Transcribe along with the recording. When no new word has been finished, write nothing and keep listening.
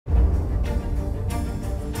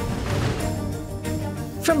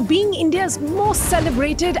From being India's most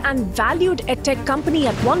celebrated and valued edtech company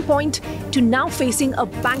at one point to now facing a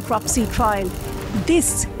bankruptcy trial.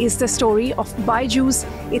 This is the story of Byju's,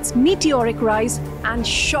 its meteoric rise and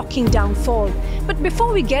shocking downfall. But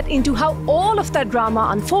before we get into how all of that drama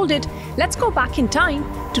unfolded, let's go back in time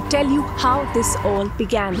to tell you how this all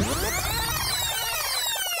began.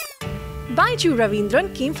 Byju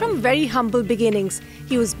Ravindran came from very humble beginnings.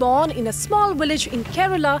 He was born in a small village in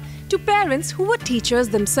Kerala to parents who were teachers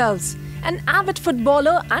themselves. An avid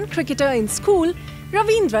footballer and cricketer in school,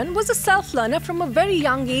 Ravindran was a self-learner from a very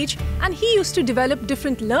young age, and he used to develop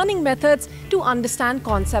different learning methods to understand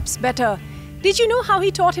concepts better. Did you know how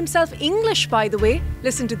he taught himself English, by the way?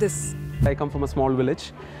 Listen to this. I come from a small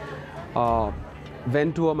village.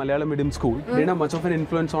 Went to a Malayalam medium school. Didn't have much of an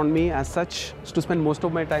influence on me as such to spend most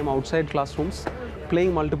of my time outside classrooms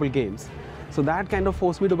playing multiple games. So that kind of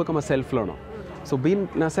forced me to become a self-learner. So being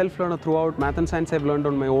a self-learner throughout, math and science I've learned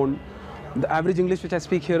on my own. The average English which I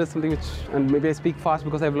speak here is something which, and maybe I speak fast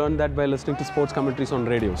because I've learned that by listening to sports commentaries on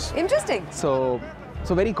radios. Interesting. So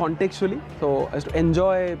very contextually. So I used to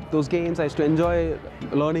enjoy those games. I used to enjoy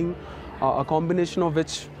learning a combination of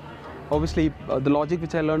which, obviously, the logic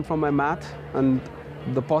which I learned from my math and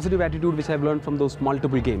the positive attitude which I've learned from those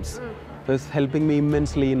multiple games is helping me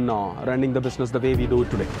immensely in running the business the way we do it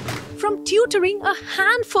today. From tutoring a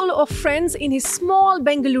handful of friends in his small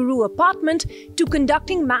Bengaluru apartment to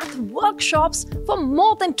conducting math workshops for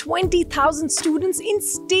more than 20,000 students in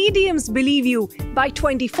stadiums, believe you, by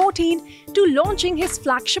 2014, to launching his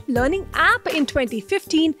flagship learning app in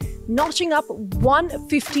 2015, notching up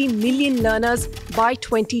 150 million learners by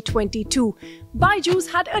 2022.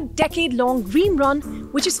 Byju's had a decade-long dream run,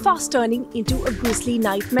 which is fast turning into a grisly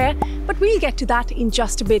nightmare, but we'll get to that in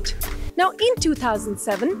just a bit. Now, in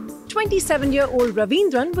 2007, 27-year-old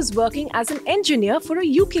Ravindran was working as an engineer for a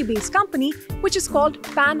UK-based company which is called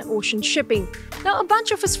Pan Ocean Shipping. Now, a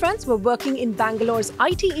bunch of his friends were working in Bangalore's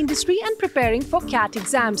IT industry and preparing for CAT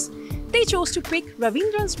exams. They chose to pick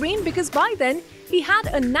Ravindran's brain because by then, he had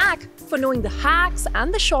a knack for knowing the hacks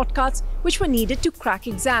and the shortcuts which were needed to crack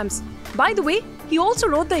exams. By the way, he also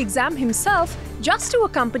wrote the exam himself just to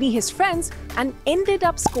accompany his friends and ended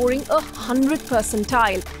up scoring a 100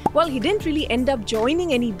 percentile. Well, he didn't really end up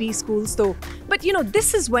joining any B schools though. But you know,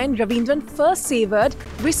 this is when Ravindran first savoured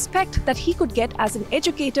respect that he could get as an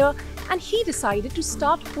educator, and he decided to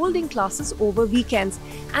start holding classes over weekends.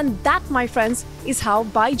 And that, my friends, is how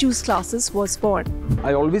Byju's classes was born.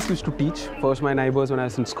 I always used to teach. First my neighbors when I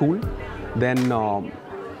was in school, then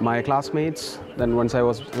my classmates. Then once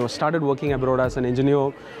I started working abroad as an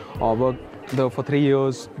engineer, worked there for 3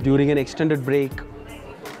 years. During an extended break,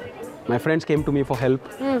 my friends came to me for help.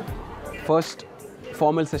 First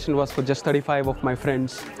formal session was for just 35 of my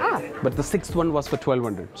friends, but the sixth one was for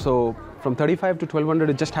 1200. So from 35 to 1200,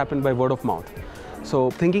 it just happened by word of mouth.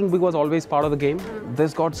 So thinking big was always part of the game.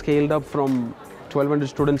 This got scaled up from 1200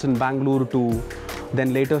 students in Bangalore to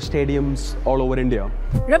then later stadiums all over India.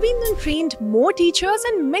 Ravindran trained more teachers,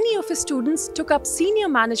 and many of his students took up senior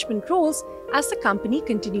management roles as the company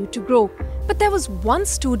continued to grow. But there was one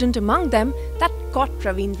student among them that caught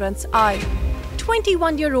Ravindran's eye.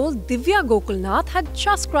 21-year-old Divya Gokulnath had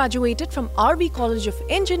just graduated from RV College of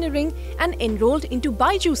Engineering and enrolled into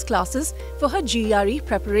Byju's classes for her GRE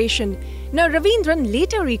preparation. Now, Ravindran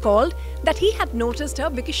later recalled that he had noticed her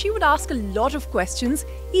because she would ask a lot of questions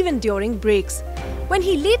even during breaks. When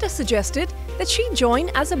he later suggested that she join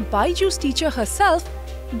as a Byju's teacher herself,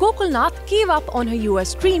 Gokulnath gave up on her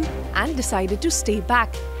US dream and decided to stay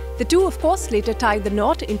back. The two, of course, later tied the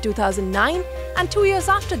knot in 2009, and 2 years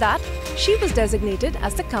after that, she was designated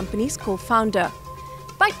as the company's co-founder.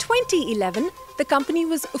 By 2011, the company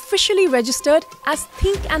was officially registered as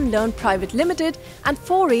Think and Learn Private Limited and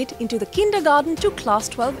forayed into the kindergarten to class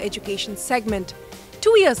 12 education segment.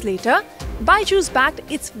 2 years later, Byju's backed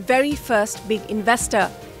its very first big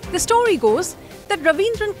investor. The story goes that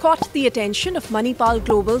Ravindran caught the attention of Manipal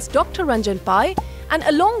Global's Dr. Ranjan Pai, and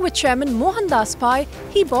along with Chairman Mohandas Pai,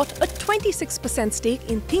 he bought a 26% stake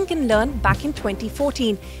in Think and Learn back in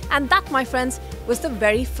 2014. And that, my friends, was the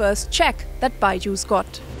very first check that Byju's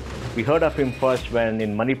got. We heard of him first when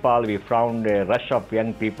in Manipal we found a rush of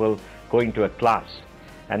young people going to a class.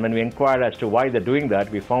 And when we inquired as to why they're doing that,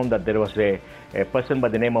 we found that there was a person by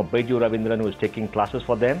the name of Byju Ravindran who was taking classes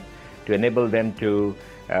for them to enable them to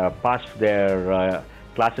pass their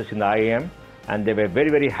classes in the IIM. And they were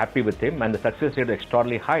very, very happy with him, and the success rate was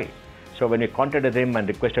extraordinarily high. So when we contacted him and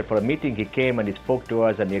requested for a meeting, he came and he spoke to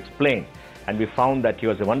us and he explained. And we found that he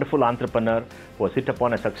was a wonderful entrepreneur who has hit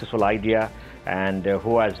upon a successful idea and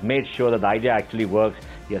who has made sure that the idea actually works.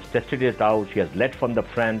 He has tested it out. He has led from the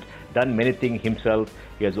front, done many things himself.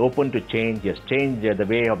 He has opened to change. He has changed the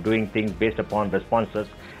way of doing things based upon responses.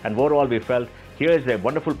 And overall, we felt here is a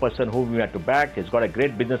wonderful person whom we had to back. He's got a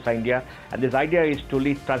great business idea, and this idea is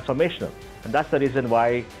truly transformational. And that's the reason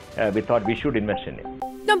why we thought we should invest in him.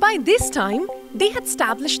 Now, by this time, they had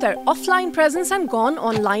established their offline presence and gone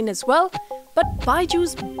online as well. But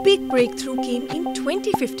Byju's big breakthrough came in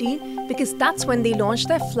 2015 because that's when they launched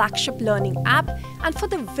their flagship learning app. And for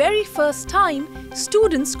the very first time,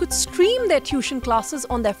 students could stream their tuition classes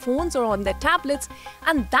on their phones or on their tablets.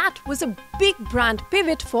 And that was a big brand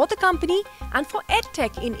pivot for the company and for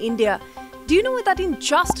Edtech in India. Do you know that in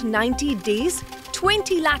just 90 days,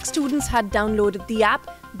 20 lakh students had downloaded the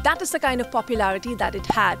app? That is the kind of popularity that it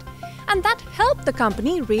had. And that helped the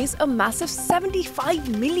company raise a massive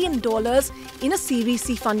 $75 million in a Series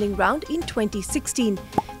C funding round in 2016.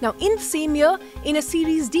 Now, in the same year, in a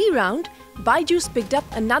Series D round, Byju picked up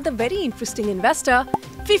another very interesting investor,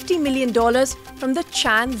 $50 million from the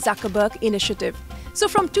Chan Zuckerberg initiative. So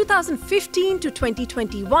from 2015 to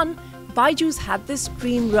 2021, Byju had this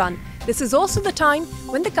dream run. This is also the time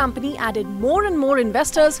when the company added more and more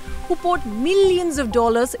investors who poured millions of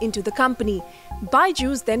dollars into the company.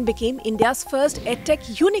 Byju then became India's first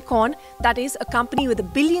Edtech unicorn, that is, a company with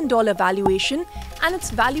 $1 billion valuation, and its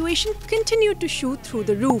valuation continued to shoot through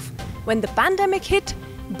the roof. When the pandemic hit,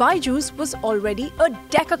 Byju was already a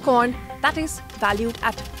decacorn, that is, valued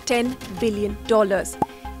at $10 billion.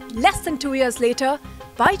 Less than 2 years later,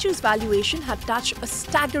 Byju's valuation had touched a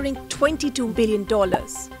staggering $22 billion.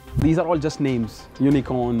 These are all just names,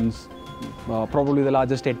 unicorns, probably the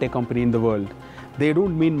largest Edtech company in the world. They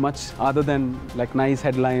don't mean much other than like nice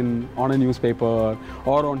headline on a newspaper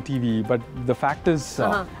or on TV. But the fact is,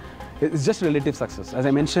 it's just relative success. As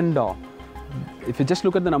I mentioned, if you just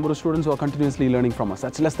look at the number of students who are continuously learning from us,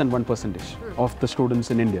 that's less than 1% of the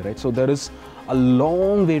students in India, right? So there is a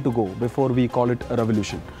long way to go before we call it a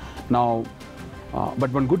revolution. Now,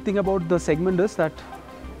 but one good thing about the segment is that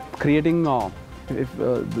creating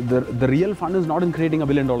the real fun is not in creating a $1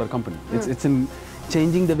 billion company. It's in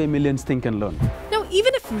changing the way millions think and learn. Now,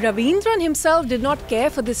 even if Ravindran himself did not care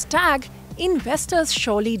for this tag, investors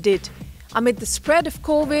surely did. Amid the spread of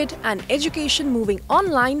COVID and education moving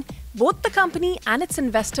online, both the company and its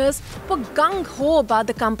investors were gung-ho about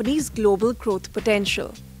the company's global growth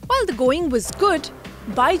potential. While the going was good,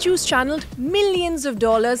 Byju channeled millions of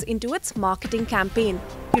dollars into its marketing campaign.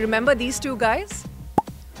 You remember these two guys?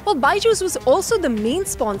 Well, Byju was also the main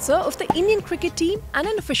sponsor of the Indian cricket team and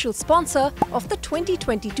an official sponsor of the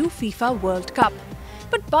 2022 FIFA World Cup.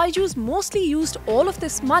 But Byju mostly used all of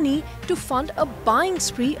this money to fund a buying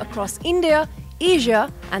spree across India,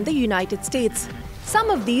 Asia, and the United States. Some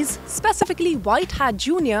of these, specifically White Hat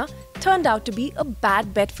Jr., turned out to be a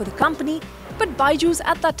bad bet for the company, but Byju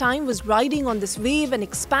at that time was riding on this wave and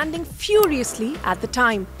expanding furiously at the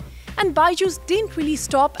time. And Byju didn't really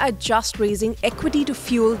stop at just raising equity to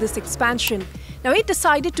fuel this expansion. Now, it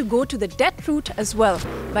decided to go to the debt route as well.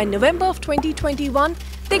 By November of 2021,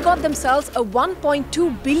 they got themselves a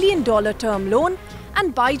 $1.2 billion term loan,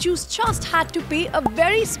 and Byju just had to pay a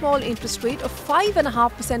very small interest rate of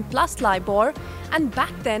 5.5% plus LIBOR, and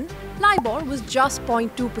back then, LIBOR was just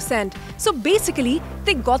 0.2%. So basically,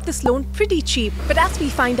 they got this loan pretty cheap. But as we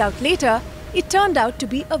find out later, it turned out to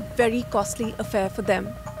be a very costly affair for them.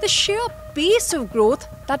 The sheer pace of growth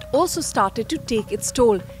that also started to take its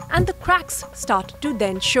toll, and the cracks started to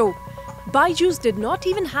then show. Byju did not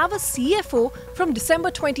even have a CFO from December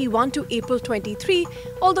 21 to April 23,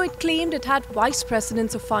 although it claimed it had vice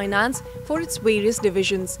presidents of finance for its various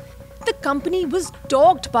divisions. The company was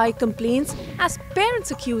dogged by complaints as parents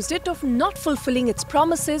accused it of not fulfilling its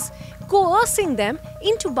promises, coercing them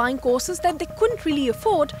into buying courses that they couldn't really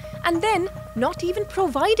afford, and then not even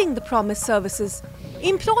providing the promised services.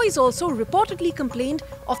 Employees also reportedly complained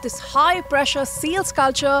of this high-pressure sales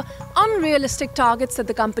culture, unrealistic targets that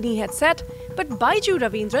the company had set, but Byju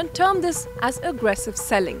Ravindran termed this as aggressive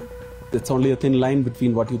selling. It's only a thin line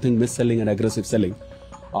between what you think mis-selling and aggressive selling.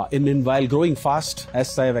 While growing fast,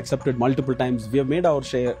 as I have accepted multiple times, we have made our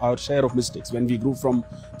share of mistakes. When we grew from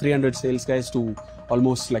 300 sales guys to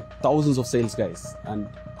almost like thousands of sales guys,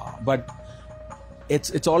 but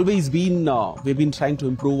it's always been we've been trying to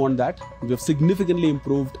improve on that. We have significantly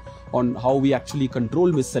improved on how we actually control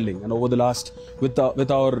mis-selling, and over the last with our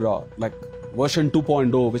version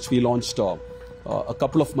 2.0, which we launched a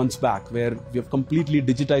couple of months back, where we have completely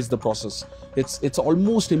digitized the process. It's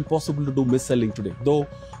almost impossible to do mis-selling today. Though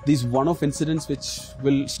these one-off incidents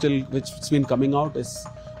which's been coming out is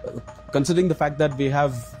considering the fact that we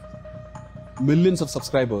have millions of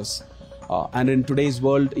subscribers. And in today's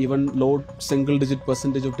world, even low single-digit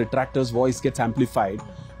percentage of detractors' voice gets amplified.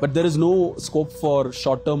 But there is no scope for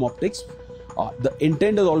short-term optics. The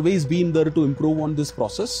intent has always been there to improve on this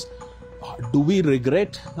process. Do we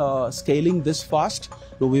regret scaling this fast?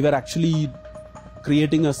 No, we were actually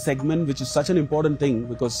creating a segment which is such an important thing,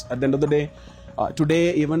 because at the end of the day,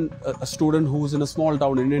 today even a student who's in a small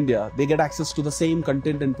town in India, they get access to the same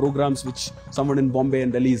content and programs which someone in Bombay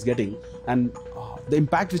and Delhi is getting. And the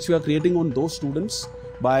impact which we are creating on those students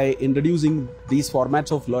by introducing these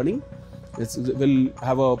formats of learning, it will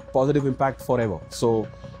have a positive impact forever. So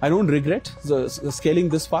I don't regret the scaling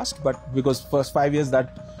this fast, but because first 5 years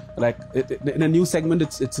that in a new segment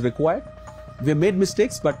it's required. We have made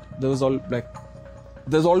mistakes, but there's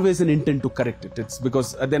always an intent to correct it. It's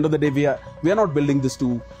because at the end of the day we are not building this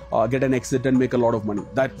to get an exit and make a lot of money.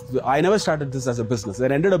 That I never started this as a business.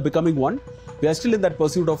 It ended up becoming one. We are still in that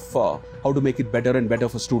pursuit of how to make it better and better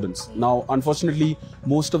for students. Now, unfortunately,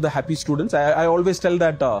 most of the happy students, I always tell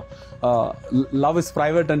that love is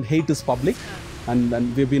private and hate is public,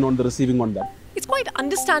 and we've been on the receiving on that. It's quite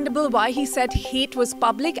understandable why he said hate was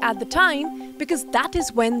public at the time, because that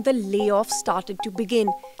is when the layoffs started to begin.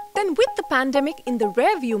 Then with the pandemic in the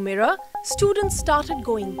rearview mirror, students started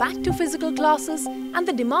going back to physical classes, and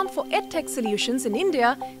the demand for Edtech solutions in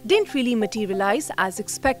India didn't really materialize as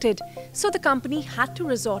expected. So the company had to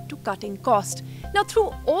resort to cutting cost. Now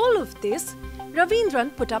through all of this,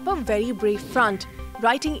 Ravindran put up a very brave front,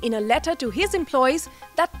 writing in a letter to his employees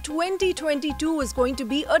that 2022 is going to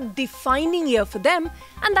be a defining year for them,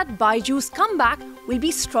 and that Byju's comeback will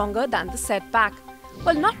be stronger than the setback.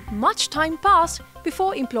 Well, not much time passed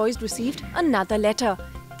before employees received another letter.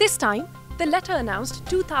 This time, the letter announced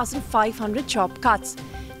 2,500 job cuts.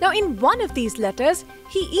 Now, in one of these letters,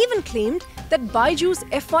 he even claimed that Byju's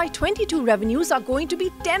FY22 revenues are going to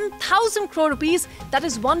be 10,000 crore rupees, that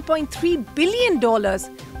is $1.3 billion.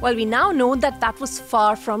 Well, we now know that that was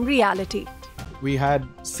far from reality. We had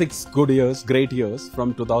 6 good years, great years,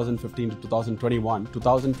 from 2015 to 2021.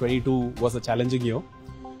 2022 was a challenging year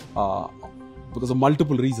because of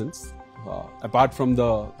multiple reasons, apart from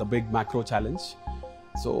the big macro challenge.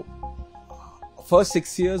 So, first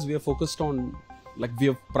 6 years we are focused on, we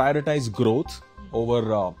have prioritized growth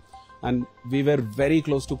over, and we were very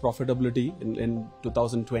close to profitability in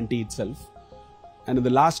 2020 itself. And in the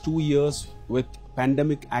last 2 years, with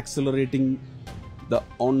pandemic accelerating the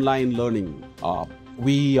online learning,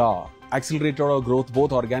 we accelerated our growth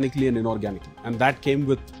both organically and inorganically. And that came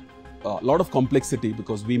with a lot of complexity,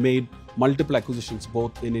 because we made multiple acquisitions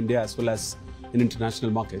both in India as well as in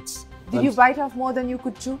international markets. Did you bite off more than you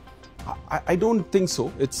could chew? I don't think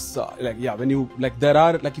so. It's when you there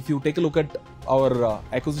are if you take a look at our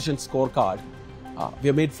acquisition scorecard, we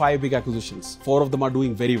have made 5 big acquisitions. 4 of them are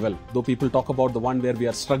doing very well. Though people talk about the one where we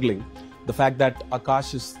are struggling, the fact that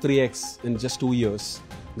Akash is 3x in just 2 years,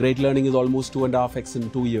 Great Learning is almost 2.5x in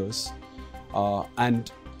 2 years,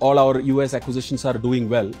 and all our US acquisitions are doing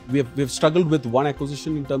well. We've struggled with one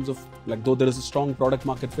acquisition in terms of though there is a strong product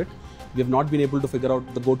market fit, we have not been able to figure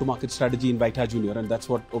out the go-to-market strategy in Byju Junior, and that's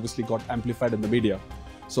what obviously got amplified in the media.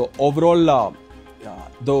 So overall,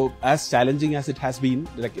 though as challenging as it has been,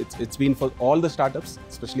 it's been for all the startups,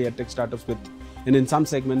 especially Edtech startups, and in some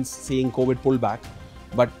segments seeing COVID pull back.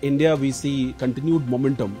 But India, we see continued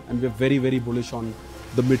momentum, and we're very, very bullish on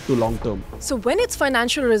the mid to long term. So when its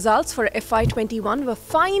financial results for FY21 were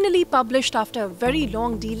finally published after a very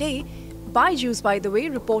long delay, Byju's, by the way,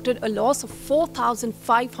 reported a loss of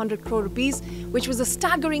 4,500 crore rupees, which was a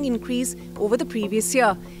staggering increase over the previous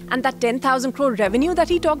year. And that 10,000 crore revenue that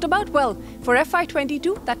he talked about, well, for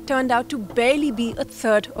FY22, that turned out to barely be a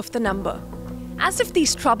third of the number. As if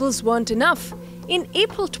these troubles weren't enough, in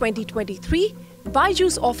April 2023,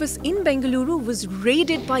 Byju's office in Bengaluru was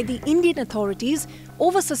raided by the Indian authorities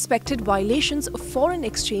over suspected violations of foreign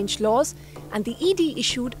exchange laws, and the ED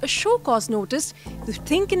issued a show-cause notice to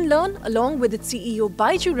Think and Learn along with its CEO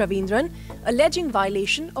Byju Ravindran, alleging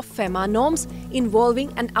violation of FEMA norms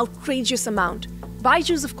involving an outrageous amount.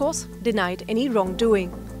 Byju's, of course, denied any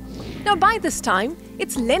wrongdoing. Now, by this time,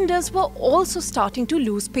 its lenders were also starting to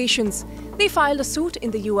lose patience. They filed a suit in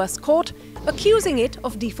the US court, accusing it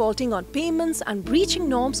of defaulting on payments and breaching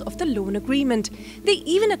norms of the loan agreement. They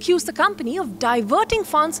even accused the company of diverting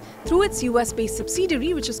funds through its US-based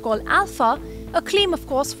subsidiary, which is called Alpha, a claim, of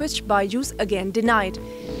course, which Byju's again denied.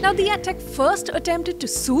 Now, the Edtech first attempted to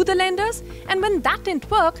sue the lenders, and when that didn't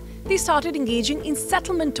work, they started engaging in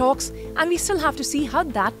settlement talks, and we still have to see how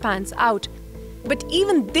that pans out. But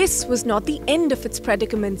even this was not the end of its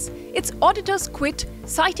predicaments. Its auditors quit,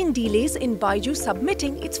 citing delays in Byju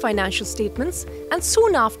submitting its financial statements, and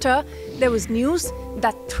soon after, there was news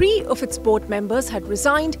that 3 of its board members had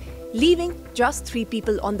resigned, leaving just 3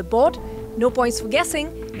 people on the board. No points for guessing,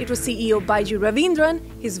 it was CEO Byju Ravindran,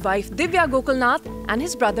 his wife Divya Gokulnath, and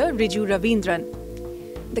his brother Riju Ravindran.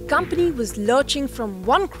 The company was lurching from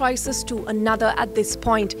one crisis to another at this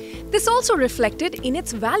point. This also reflected in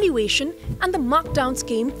its valuation, and the markdowns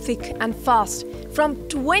came thick and fast. From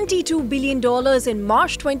 $22 billion in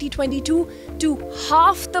March 2022 to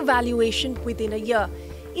half the valuation within a year.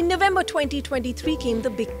 In November 2023 came the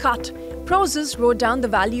big cut. Prosus wrote down the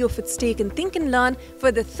value of its stake in Think and Learn for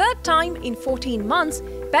the 3rd time in 14 months,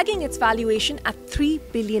 pegging its valuation at $3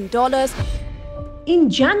 billion. In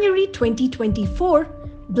January 2024,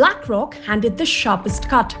 BlackRock handed the sharpest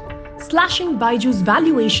cut, slashing Byju's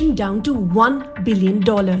valuation down to $1 billion.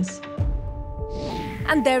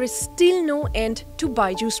 And there is still no end to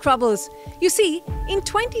Byju's troubles. You see, in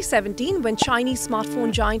 2017, when Chinese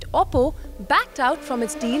smartphone giant Oppo backed out from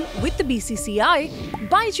its deal with the BCCI,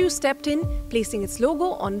 Byju stepped in, placing its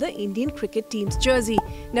logo on the Indian cricket team's jersey.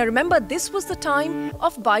 Now remember, this was the time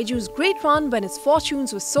of Byju's great run when its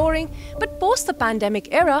fortunes were soaring, but post the pandemic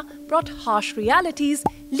era brought harsh realities,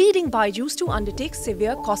 leading Byju's to undertake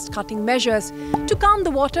severe cost-cutting measures. To calm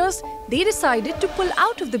the waters, they decided to pull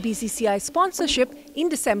out of the BCCI sponsorship in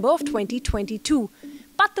December of 2022.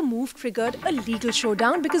 But the move triggered a legal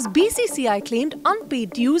showdown because BCCI claimed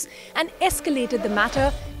unpaid dues and escalated the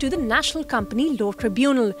matter to the National Company Law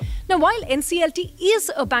Tribunal. Now, while NCLT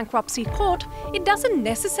is a bankruptcy court, it doesn't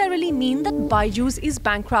necessarily mean that Byju's is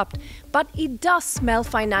bankrupt. But it does smell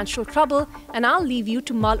financial trouble, and I'll leave you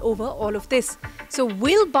to mull over all of this. So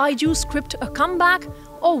will Byju script a comeback,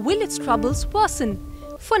 or will its troubles worsen?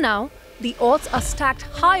 For now, the odds are stacked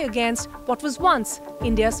high against what was once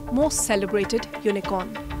India's most celebrated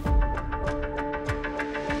unicorn.